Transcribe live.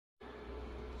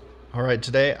All right,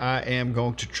 today I am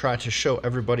going to try to show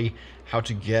everybody how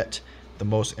to get the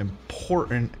most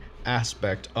important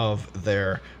aspect of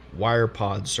their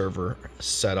WirePod server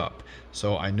set up.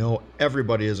 So I know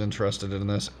everybody is interested in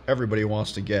this. Everybody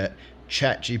wants to get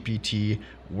ChatGPT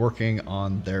working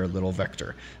on their little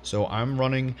vector. So I'm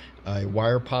running a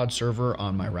WirePod server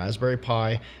on my Raspberry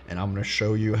Pi, and I'm going to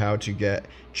show you how to get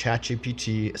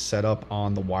ChatGPT set up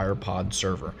on the WirePod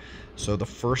server. So the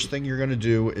first thing you're going to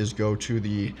do is go to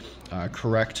the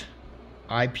correct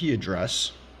IP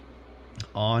address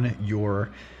on your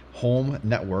home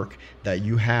network that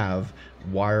you have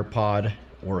WirePod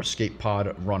or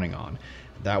EscapePod running on.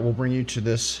 That will bring you to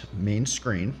this main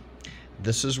screen.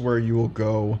 This is where you will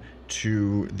go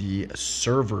to the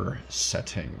server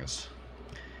settings.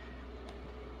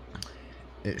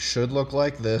 It should look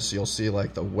like this. You'll see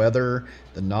like the weather,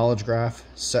 the knowledge graph,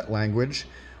 set language.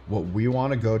 What we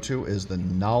want to go to is the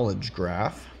knowledge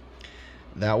graph.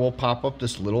 That will pop up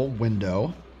this little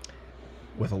window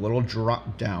with a little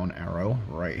drop down arrow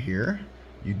right here.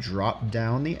 You drop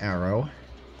down the arrow,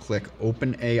 click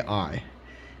Open AI.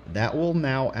 That will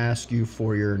now ask you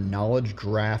for your knowledge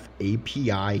graph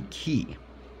API key.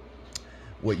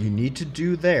 What you need to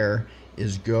do there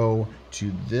is go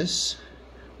to this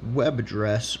web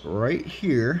address right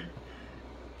here.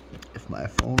 If my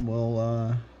phone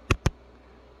will,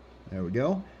 there we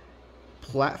go.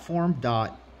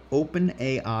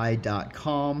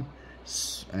 platform.openai.com,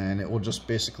 and it will just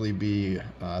basically be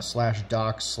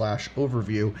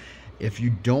 /docs/overview. If you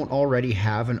don't already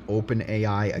have an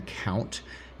OpenAI account,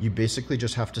 you basically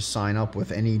just have to sign up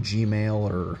with any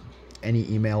Gmail or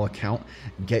any email account,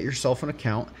 get yourself an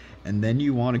account, and then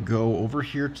you want to go over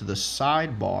here to the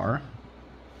sidebar.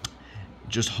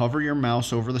 Just hover your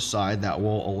mouse over the side. That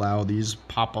will allow these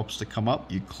pop-ups to come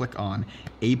up. You click on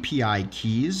API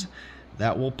keys.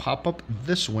 That will pop up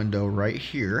this window right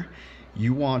here.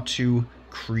 You want to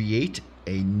create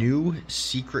a new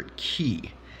secret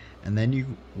key. And then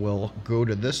you will go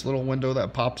to this little window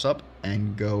that pops up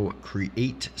and go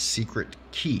create secret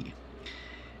key.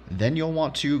 Then you'll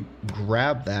want to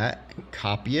grab that,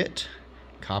 copy it,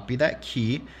 copy that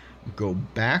key, go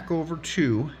back over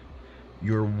to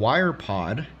your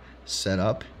WirePod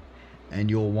setup,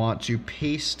 and you'll want to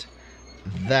paste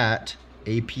that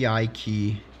API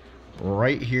key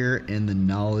right here in the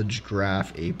knowledge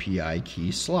graph API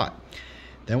key slot.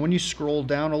 Then when you scroll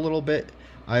down a little bit,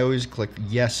 I always click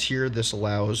yes here. This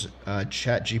allows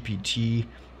ChatGPT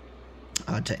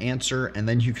to answer, and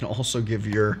then you can also give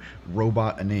your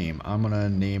robot a name. I'm gonna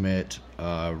name it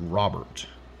Robert.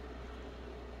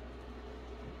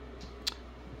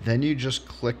 Then you just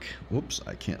click, whoops,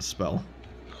 I can't spell.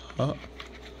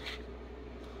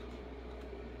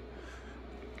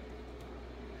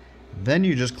 Then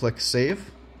you just click save.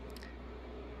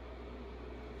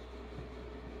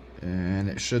 And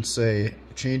it should say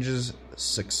changes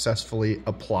successfully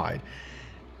applied.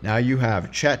 Now you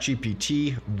have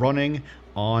ChatGPT running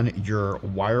on your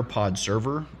WirePod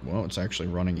server. Well, it's actually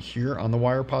running here on the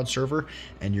WirePod server,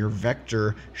 and your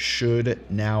vector should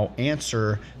now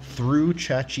answer through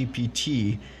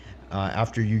ChatGPT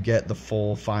after you get the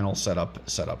full final setup.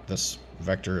 This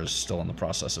vector is still in the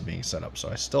process of being set up, so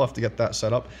I still have to get that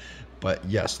set up. But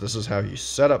yes, this is how you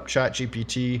set up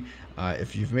ChatGPT.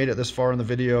 If you've made it this far in the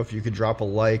video, if you could drop a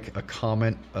like, a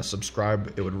comment, a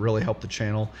subscribe, it would really help the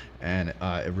channel, and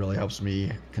it really helps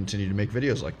me continue to make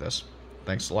videos like this.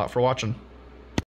 Thanks a lot for watching.